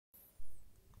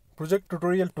Project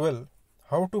Tutorial 12,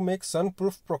 How to make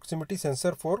sun-proof proximity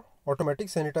sensor for automatic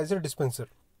sanitizer dispenser.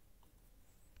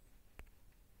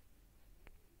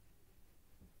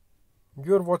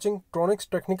 You are watching Tronics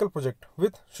Technical Project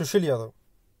with Sushil Yadav.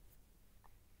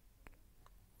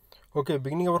 Okay,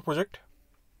 beginning our project.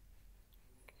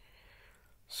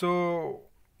 So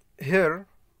here,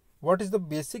 what is the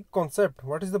basic concept?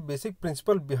 What is the basic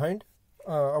principle behind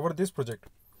our this project?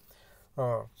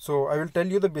 So I will tell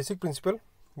you the basic principle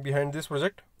behind this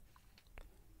project.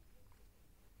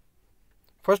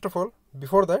 First of all,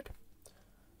 before that,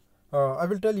 I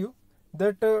will tell you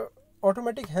that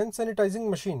automatic hand sanitizing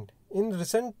machine in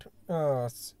recent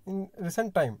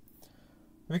time,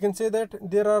 we can say that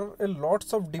there are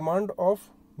lots of demand of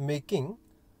making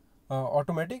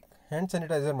automatic hand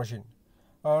sanitizer machine,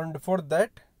 and for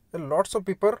that lots of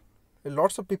people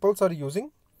are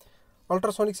using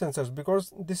ultrasonic sensors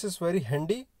because this is very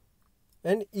handy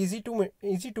and easy to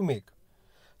make.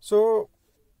 So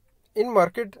in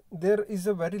market there is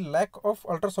a very lack of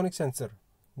ultrasonic sensor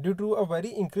due to a very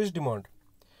increased demand.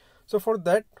 So for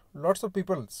that lots of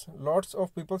people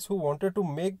who wanted to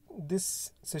make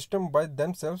this system by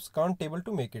themselves can't able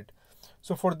to make it.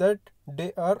 So for that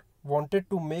they are wanted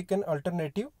to make an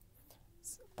alternative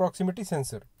proximity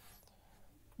sensor.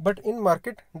 But in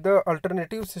market the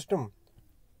alternative system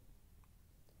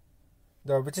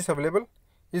which is available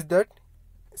is that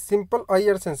simple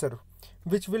IR sensor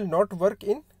which will not work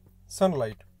in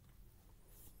sunlight.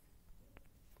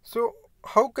 So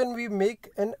how can we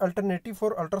make an alternative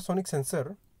for ultrasonic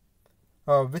sensor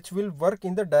which will work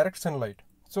in the direct sunlight?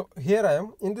 So here I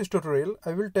am in this tutorial.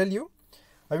 I will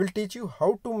teach you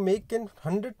how to make an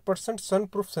 100%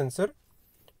 sun-proof sensor,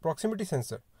 proximity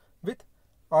sensor with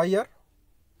IR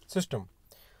system.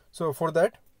 So for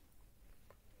that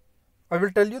I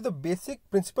will tell you the basic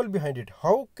principle behind it.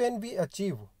 How can we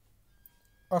achieve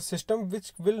a system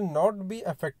which will not be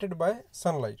affected by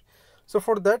sunlight? So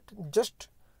for that just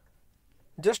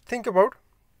think about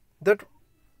that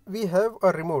we have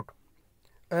a remote,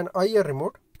 an IR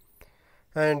remote,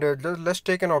 and let's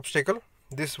take an obstacle.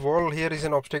 This wall here is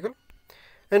an obstacle,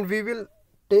 and we will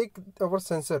take our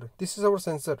sensor. This is our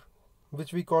sensor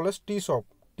which we call as TSOP.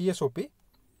 IR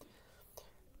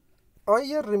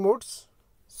remotes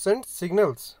send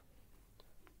signals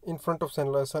in front of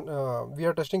sunlight. We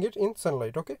are testing it in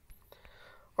sunlight. Okay,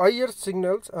 IR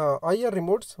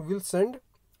remotes will send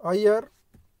IR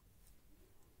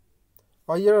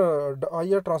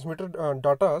transmitter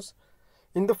data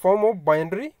in the form of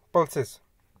binary pulses,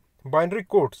 binary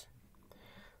codes.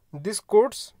 These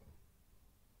codes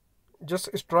just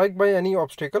strike by any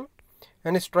obstacle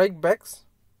and strike backs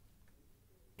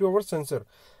to our sensor.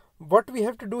 What we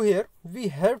have to do here, we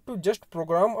have to just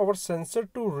program our sensor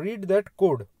to read that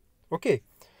code. Okay,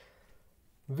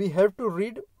 we have to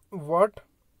read what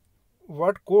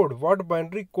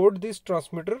binary code this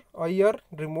transmitter IR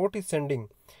remote is sending,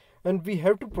 and we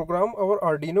have to program our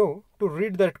Arduino to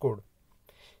read that code.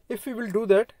 If we will do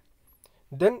that,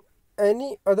 then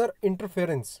any other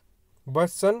interference by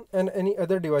sun and any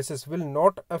other devices will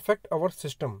not affect our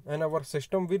system, and our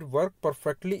system will work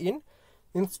perfectly in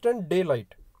instant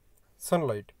daylight,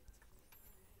 sunlight.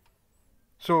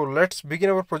 So let's begin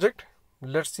our project.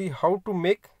 Let's see how to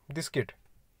make this kit.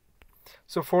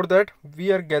 So for that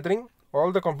we are gathering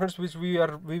all the components which we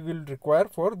will require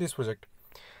for this project.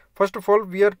 First of all,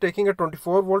 we are taking a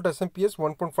 24 volt SMPS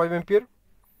 1.5 ampere.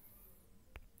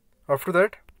 After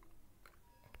that,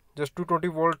 just 220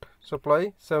 volt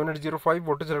supply, 7805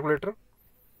 voltage regulator.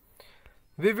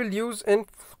 We will use an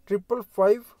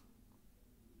 555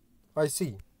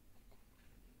 IC.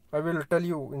 I will tell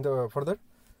you in the further.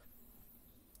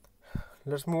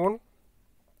 Let's move on.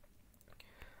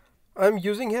 I am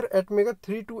using here Atmega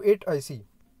 328 IC.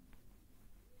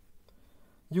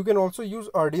 You can also use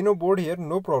Arduino board here,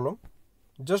 no problem.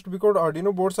 Just because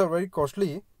Arduino boards are very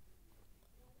costly.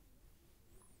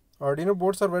 Arduino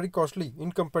boards are very costly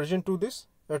in comparison to this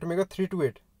Atmega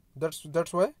 328.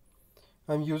 That's why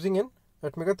I'm using an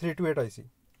Atmega 328 IC.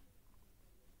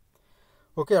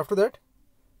 Okay, after that,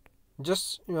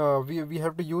 just we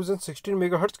have to use a 16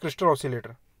 megahertz crystal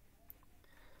oscillator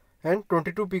and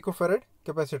 22 picofarad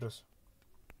capacitors,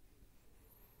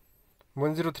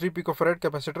 103 picofarad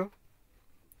capacitor,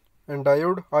 and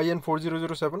diode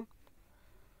IN4007,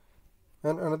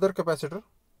 and another capacitor,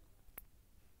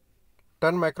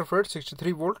 10 microfarad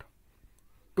 63 volt,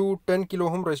 two 10 kilo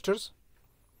ohm resistors,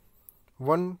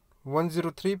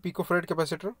 103 picofarad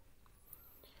capacitor,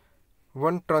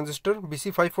 one transistor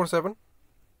BC547.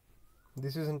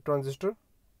 This is in transistor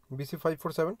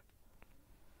BC547.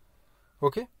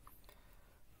 Okay,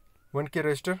 1K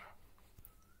resistor,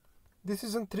 This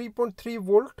is a 3.3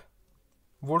 volt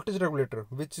voltage regulator,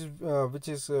 which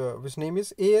name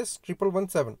is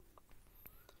AS1117.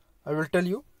 I will tell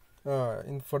you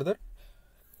in further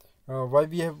why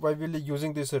we're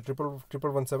using this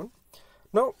 1117.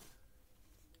 Now,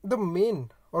 the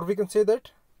main, or we can say that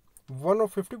one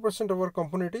of 50% of our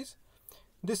component is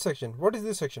this section. What is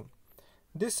this section?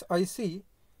 This IC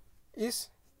is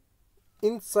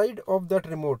inside of that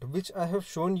remote, which I have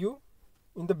shown you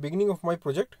in the beginning of my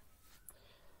project.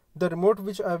 The remote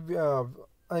which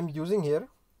I'm using here,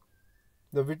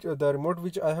 the remote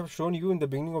which I have shown you in the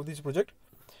beginning of this project,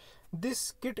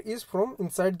 this kit is from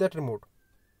inside that remote.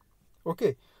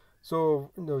 Okay,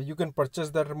 so you can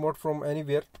purchase that remote from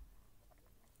anywhere.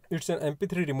 It's an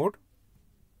MP3 remote,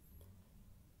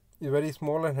 a very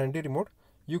small and handy remote.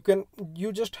 You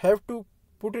just have to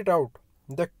put it out,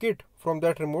 the kit from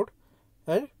that remote,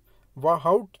 and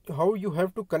how you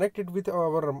have to connect it with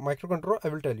our microcontroller, I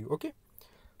will tell you. Okay,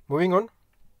 moving on.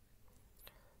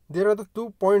 There are the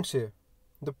 2 points here,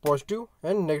 the positive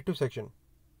and negative section.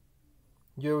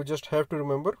 You just have to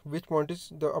remember which point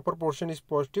is, the upper portion is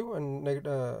positive and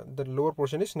the lower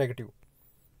portion is negative.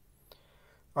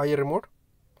 IR remote.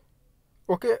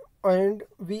 Okay, and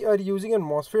we are using a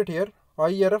MOSFET here,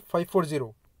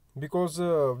 IRF540, because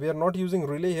we are not using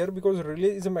relay here, because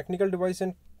relay is a mechanical device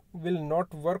and will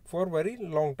not work for very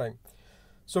long time.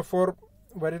 So for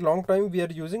very long time we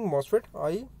are using MOSFET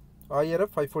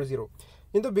IRF540.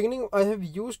 In the beginning I have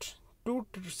used two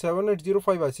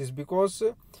 7805 ICs because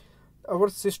our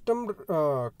system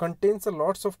contains a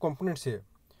lots of components here.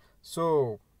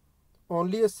 So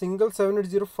only a single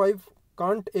 7805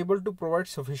 can't able to provide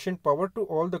sufficient power to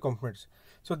all the components.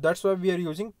 So that's why we are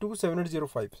using two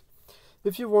 7805s.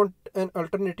 If you want an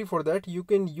alternative for that, you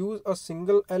can use a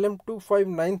single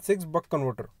LM2596 buck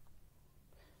converter,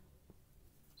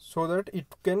 so that it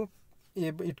can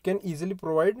easily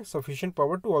provide sufficient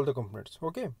power to all the components.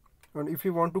 Okay, and if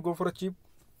you want to go for a cheap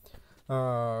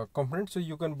component, so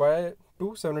you can buy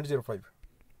two 7805.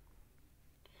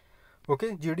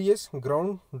 Okay, GDS,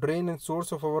 ground, drain and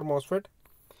source of our MOSFET.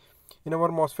 In our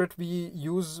MOSFET we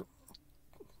use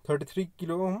 33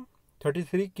 kilo ohm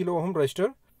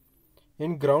resistor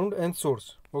in ground and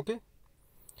source. Okay,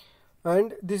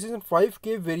 and this is a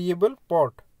 5K variable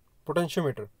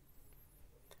potentiometer,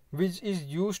 which is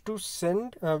used to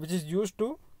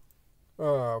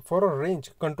for a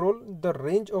range, control the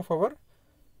range of our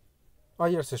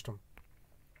IR system.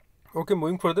 Okay,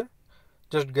 moving further,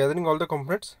 just gathering all the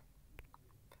components.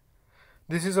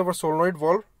 This is our solenoid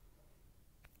valve,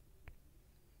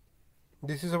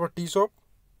 this is our T-stop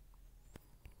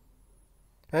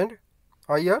and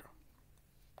IR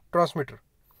transmitter.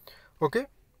 Okay,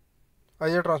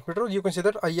 IR transmitter, you can say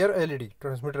that IR LED,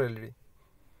 transmitter LED.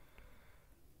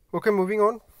 Okay, moving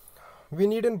on, we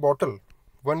need a bottle,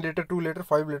 1 liter, 2 liter,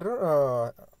 5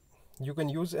 liter, you can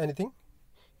use anything,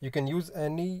 you can use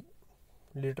any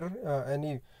liter,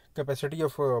 any capacity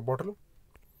of bottle.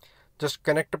 Just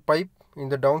connect a pipe in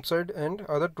the downside and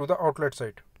other to the outlet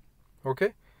side.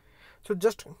 Okay, so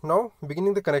just now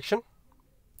beginning the connection,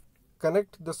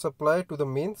 connect the supply to the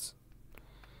mains,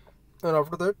 and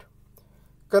after that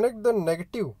connect the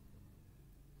negative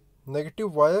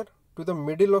wire to the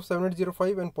middle of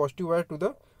 7805 and positive wire to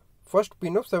the first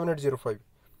pin of 7805.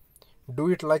 Do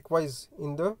it likewise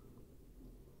in the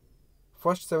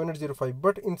first 7805,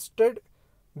 but instead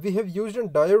we have used a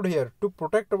diode here to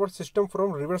protect our system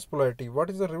from reverse polarity. What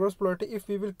is the reverse polarity? If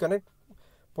we will connect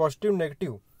positive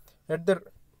negative at the,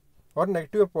 or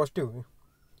negative or positive,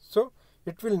 so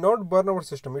it will not burn our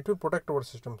system, it will protect our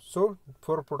system. So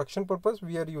for protection purpose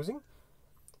we are using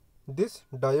this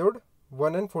diode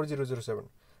 1N4007.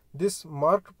 This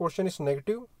marked portion is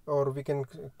negative, or we can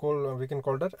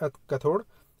call that as cathode,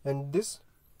 and this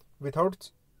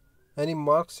without any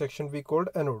marked section we called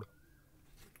anode.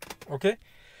 Okay,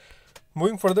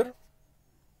 moving further,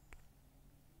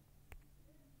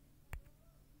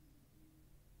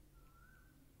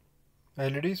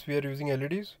 LEDs, we are using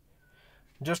LEDs.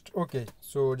 Just okay,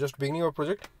 so just beginning our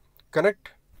project,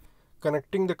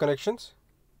 connecting the connections.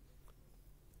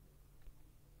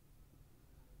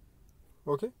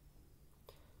 Okay,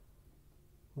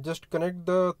 just connect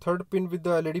the third pin with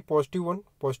the LED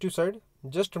positive side.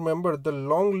 Just remember the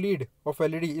long lead of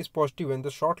LED is positive and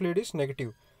the short lead is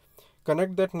negative.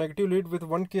 Connect that negative lead with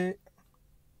 1K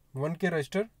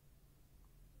resistor,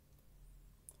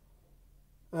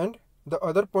 and the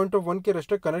other point of 1K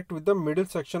resistor connect with the middle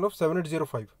section of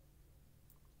 7805.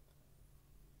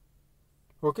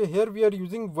 Okay, here we are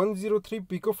using 103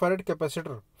 picofarad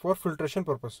capacitor for filtration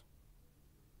purpose.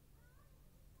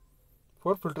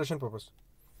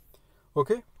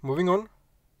 Okay, moving on.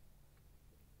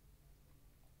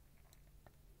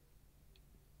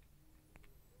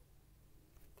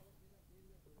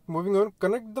 moving on,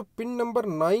 connect the pin number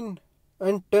 9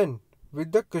 and 10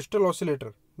 with the crystal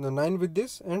oscillator. The 9 with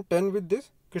this and 10 with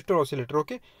this crystal oscillator.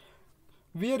 Okay,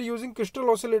 we are using crystal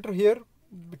oscillator here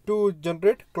to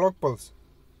generate clock pulse.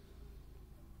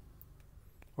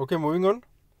 Okay, moving on,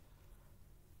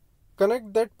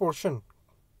 connect that portion,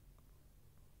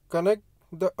 connect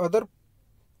that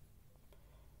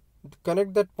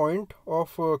point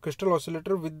of crystal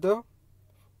oscillator with the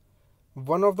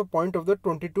one of the point of the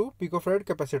 22 picofarad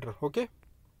capacitor. Okay,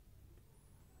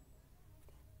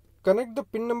 connect the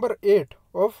pin number 8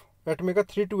 of epidemic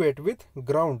 328 with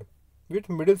ground with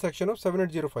middle section of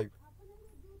 7805.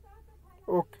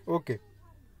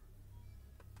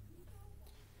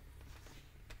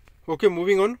 Okay,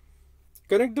 moving on,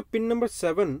 connect the pin number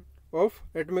 7 of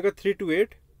epidemic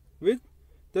 328 with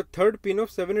the third pin of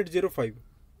 7805,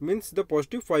 means the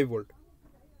positive 5 volt.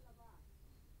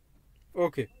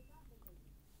 Okay,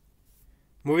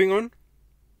 moving on,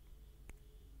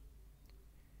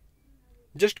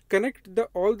 just connect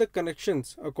all the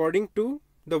connections according to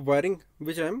the wiring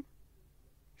which I am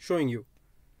showing you.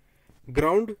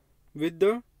 Ground with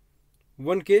the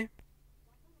 1K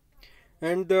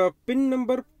and the pin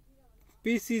number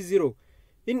PC0.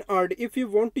 In if you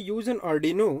want to use an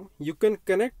Arduino, you can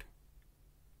connect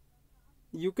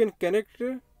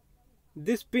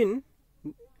this pin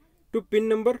to pin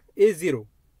number A0.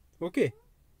 Okay,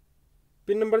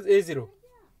 pin number is A0.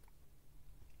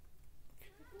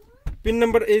 Pin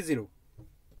number A0.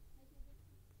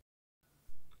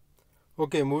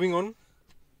 Okay, moving on,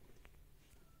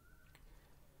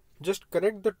 just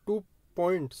connect the 2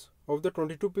 points of the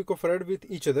 22 picofarad with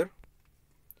each other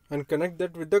and connect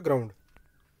that with the ground.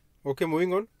 Okay,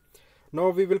 moving on, now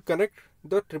we will connect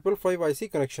the 555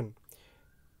 IC connection.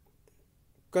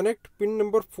 Connect pin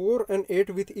number 4 and 8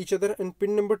 with each other and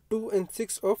pin number 2 and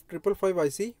 6 of 555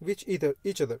 IC with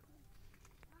each other.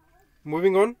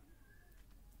 Moving on,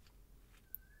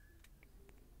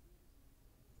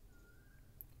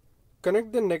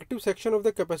 connect the negative section of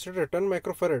the capacitor 10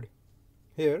 microfarad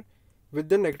here with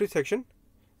the negative section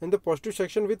and the positive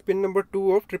section with pin number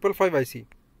 2 of 555 IC.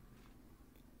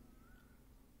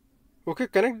 Okay,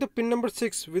 connect the pin number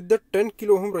 6 with the 10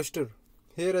 kilo ohm resistor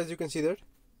here, as you can see that,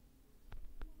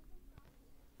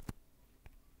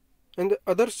 and the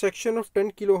other section of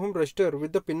 10 kilo ohm resistor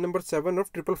with the pin number 7 of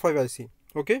 555 IC.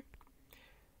 Okay,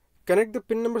 connect the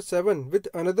pin number 7 with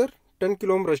another 10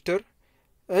 kilo ohm resistor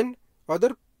and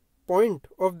other point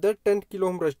of that 10 kilo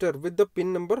ohm resistor with the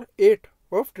pin number 8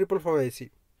 of 555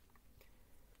 IC.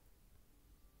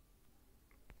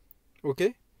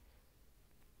 Okay,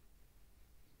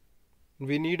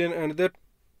 we need another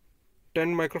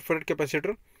 10 microfarad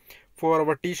capacitor for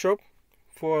our tea shop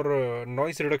for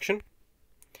noise reduction.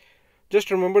 Just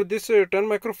remember this 10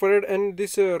 microfarad and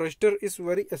this resistor is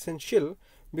very essential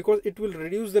because it will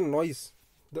reduce the noise,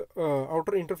 the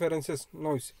outer interferences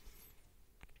noise.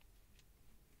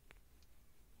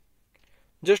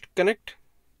 Just connect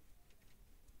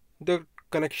the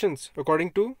connections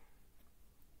according to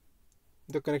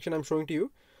the connection I am showing to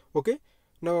you. Okay,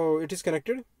 now it is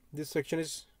connected. This section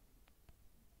is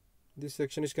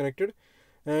connected,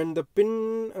 and the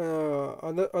pin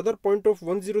other point of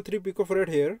 103 picofarad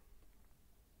here,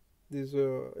 this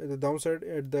the downside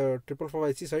at the 555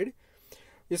 IC side,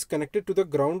 is connected to the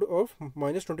ground of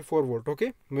minus 24 volt.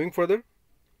 Okay, moving further,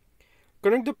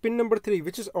 connect the pin number 3,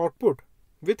 which is output,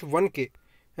 with 1K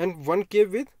and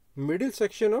 1K with middle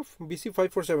section of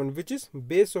BC547, which is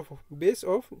base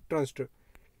of transistor.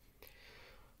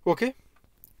 Okay,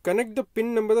 connect the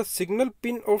pin number, the signal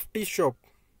pin of T shop,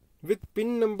 with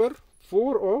pin number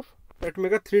 4 of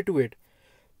epidemic 328.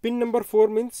 Pin number 4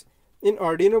 means in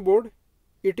Arduino board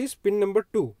it is pin number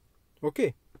 2.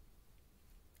 Okay,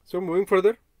 so moving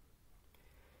further,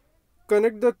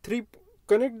 connect the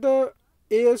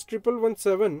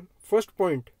AS1117 first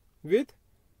point with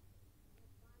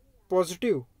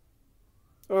positive.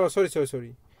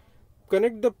 Sorry.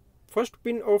 Connect the first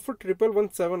pin of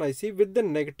 1117 IC with the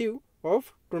negative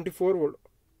of 24 volt.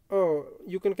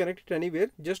 You can connect it anywhere,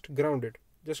 just ground it.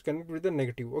 Just connect with the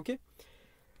negative. Okay,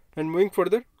 and moving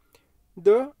further,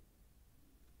 the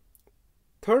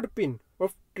third pin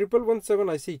of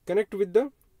 1117 IC connect with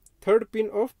the third pin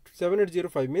of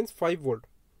 7805, means 5 volt.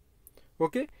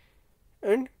 Okay,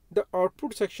 and the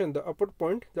output section, the upper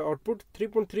point, the output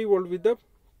 3.3 volt with the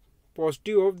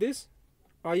positive of this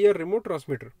IR remote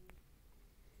transmitter,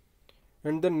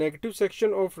 and the negative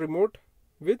section of remote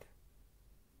with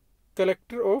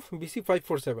collector of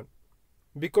BC547,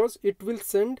 because it will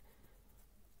send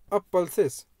up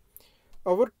pulses.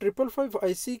 Our 555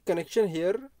 IC connection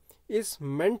here is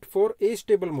meant for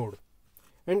astable mode,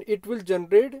 and it will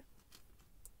generate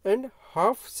and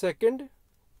half second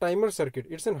timer circuit.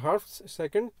 It's a half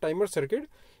second timer circuit.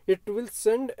 It will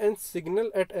send a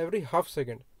signal at every half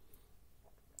second.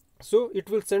 So it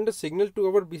will send a signal to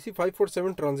our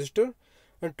BC547 transistor,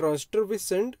 and transistor will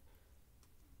send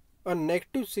a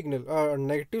negative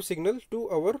signal to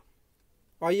our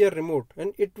IR remote,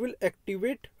 and it will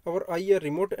activate our IR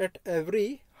remote at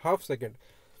every half second.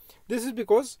 This is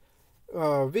because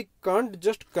we can't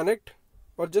just connect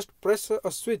or just press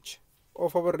a switch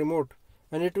of our remote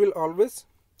and it will always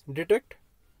detect.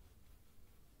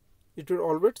 It will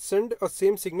always send a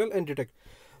same signal and detect.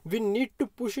 We need to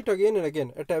push it again and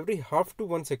again at every half to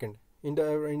 1 second. In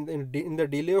the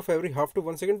delay of every half to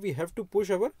 1 second, we have to push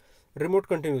our remote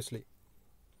continuously.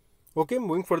 Okay,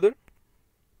 moving further.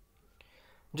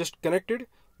 Just connected.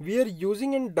 We are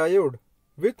using a diode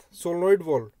with solenoid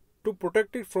valve to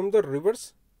protect it from the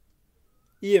reverse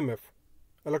EMF,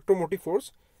 electromotive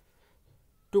force.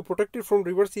 To protect it from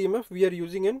reverse EMF, we are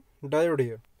using a diode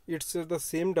here. It's the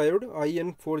same diode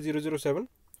IN4007.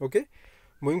 Okay,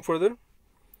 moving further.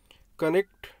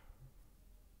 Connect.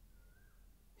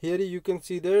 Here you can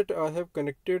see that I have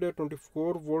connected a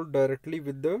 24 volt directly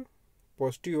with the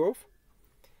positive of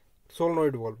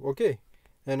solenoid valve. Okay,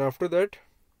 and after that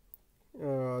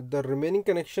the remaining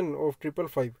connection of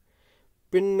 555,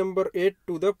 pin number 8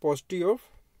 to the positive of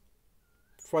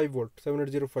 5 volt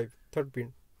 7805, third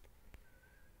pin.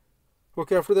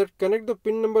 Okay, after that connect the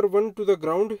pin number 1 to the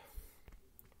ground.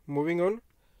 Moving on,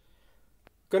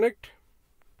 connect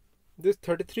this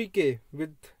 33K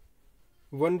with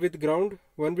one with ground,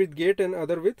 one with gate and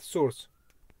other with source.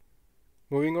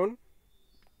 Moving on,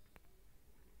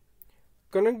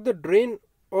 connect the drain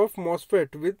of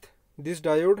MOSFET with this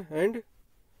diode and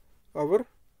our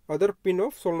other pin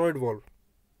of solenoid valve.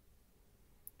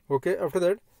 Okay, after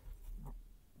that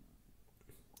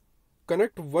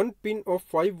connect one pin of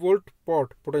 5 volt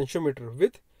pot potentiometer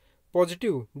with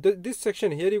positive. This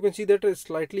section here you can see that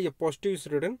slightly a positive is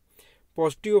written,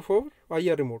 positive of our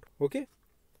IR remote. Okay,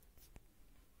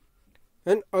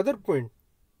 and other pin,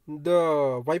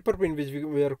 the wiper pin, which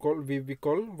we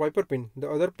call wiper pin, the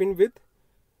other pin with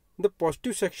the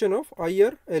positive section of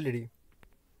IR LED,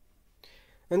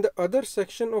 and the other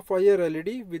section of IR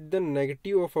LED with the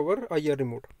negative of our IR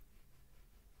remote.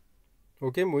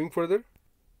 Okay, moving further.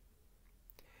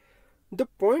 The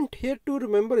point here to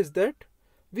remember is that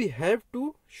we have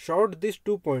to short these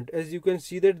 2 points. As you can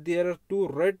see that there are 2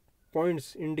 red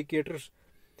points, indicators,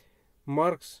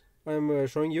 marks I am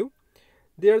showing you.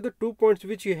 They are the 2 points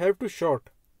which you have to short.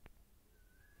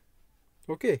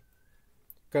 Okay,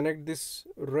 connect this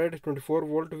red 24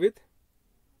 volt with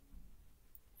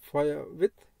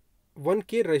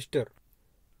 1K resistor.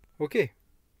 Okay,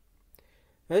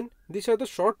 and these are the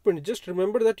short pins. Just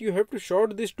remember that you have to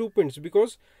short these 2 pins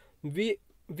because we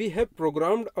have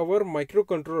programmed our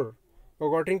microcontroller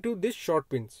according to these short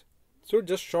pins. So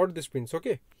just short these pins.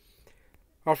 Okay,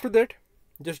 after that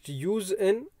just use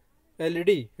an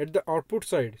LED at the output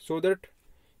side so that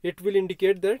it will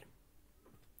indicate that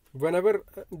whenever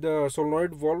the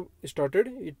solenoid valve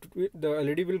started, the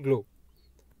LED will glow.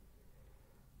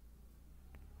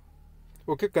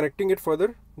 Okay, connecting it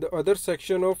further, the other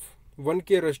section of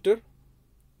 1K resistor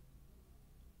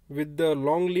with the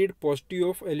long lead positive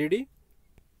of LED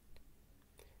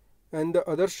and the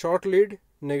other short lead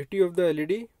negative of the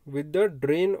LED with the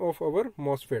drain of our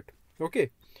MOSFET.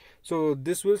 Okay, so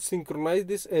this will synchronize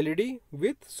this LED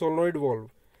with solenoid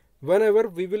valve. Whenever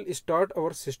we will start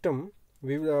our system,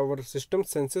 our system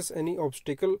senses any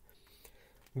obstacle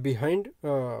behind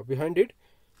it,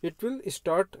 it will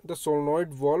start the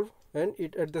solenoid valve, and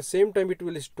it at the same time it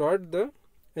will start the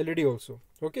LED also.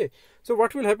 Okay, so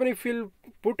what will happen if we'll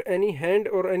put any hand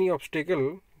or any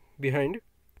obstacle behind?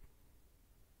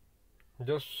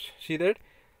 Just see that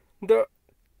the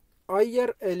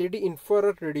IR LED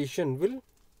infrared radiation will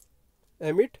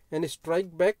emit and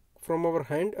strike back from our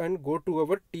hand and go to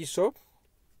our T-SOP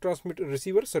transmitter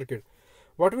receiver circuit.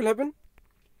 What will happen?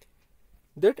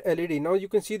 That LED, now you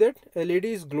can see that LED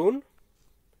is glown,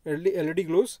 LED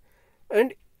glows,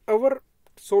 and our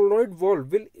solenoid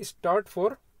valve will start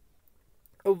for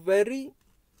a very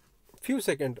few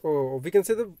seconds, or we can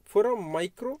say that for a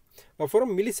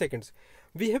milliseconds.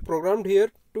 We have programmed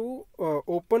here to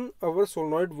open our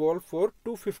solenoid valve for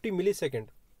 250 milliseconds,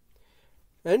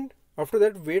 and after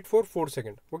that wait for 4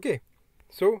 seconds. Okay,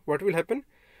 so what will happen?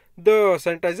 The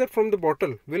sanitizer from the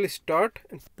bottle will start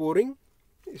pouring,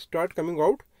 start coming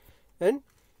out, and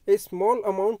a small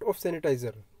amount of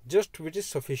sanitizer, just which is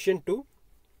sufficient to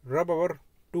rub our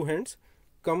 2 hands,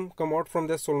 come out from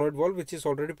the solenoid valve, which is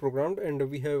already programmed, and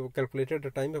we have calculated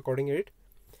the time according to it.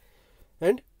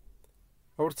 And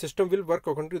our system will work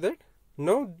according to that.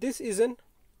 Now this is an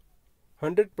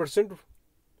 100%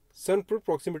 sun-proof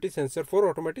proximity sensor for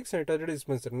automatic sanitizer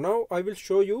dispenser. Now I will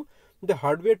show you the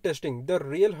hardware testing, the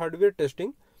real hardware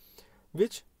testing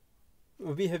which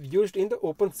we have used in the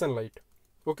open sunlight.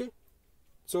 Okay,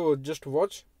 so just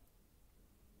watch.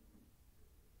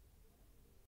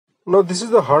 Now this is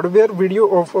the hardware video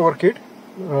of our kit.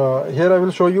 Here I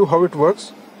will show you how it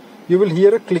works. You will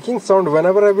hear a clicking sound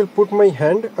whenever I will put my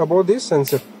hand above this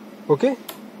sensor. Okay.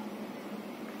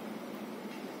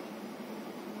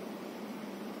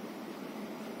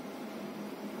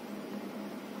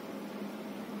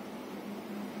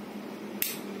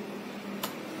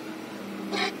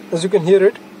 As you can hear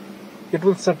it, it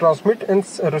will transmit and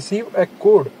receive a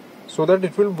code so that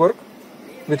it will work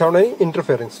without any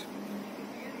interference.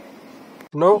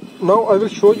 Now I will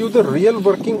show you the real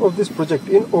working of this project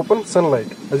in open sunlight.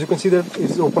 As you can see that it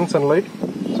is open sunlight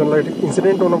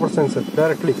incident on our sensor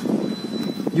directly.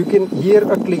 You can hear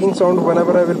a clicking sound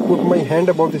whenever I will put my hand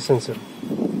above the sensor.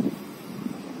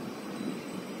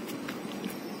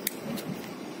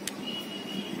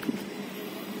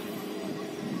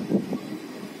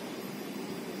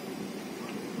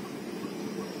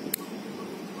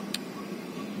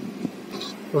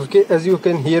 Okay, as you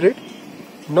can hear it.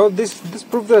 Now this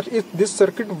proves that if this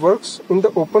circuit works in the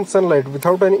open sunlight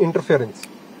without any interference,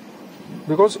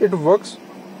 because it works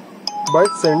by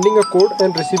sending a code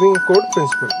and receiving a code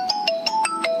principle.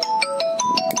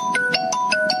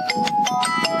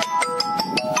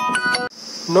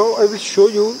 Now I will show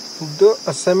you the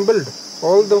assembled,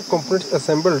 all the components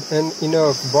assembled, and in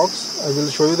a box I will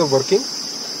show you the working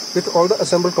with all the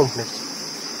assembled components.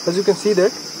 As you can see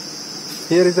that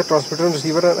here is the transmitter and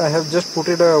receiver, and I have just put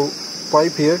a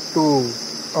pipe here to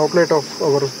outlet of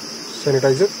our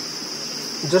sanitizer.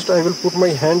 Just I will put my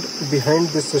hand behind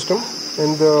this system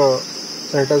and the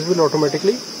sanitizer will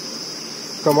automatically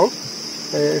come out.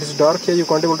 It is dark here, you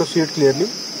can't able to see it clearly.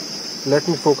 Let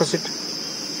me focus it.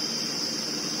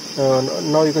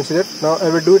 Now you can see that. Now I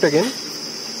will do it again.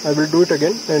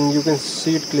 And you can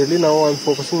see it clearly. Now I am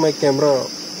focusing my camera.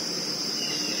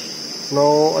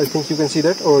 Now I think you can see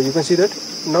that. Oh, you can see that.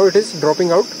 Now it is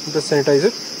dropping out the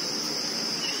sanitizer.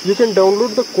 You can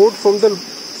download the code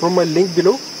from my link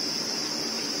below.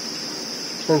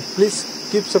 And please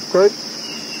keep subscribe.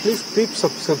 Please keep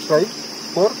subscribe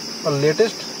for our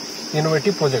latest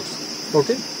innovative projects.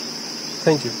 Okay.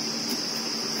 Thank you.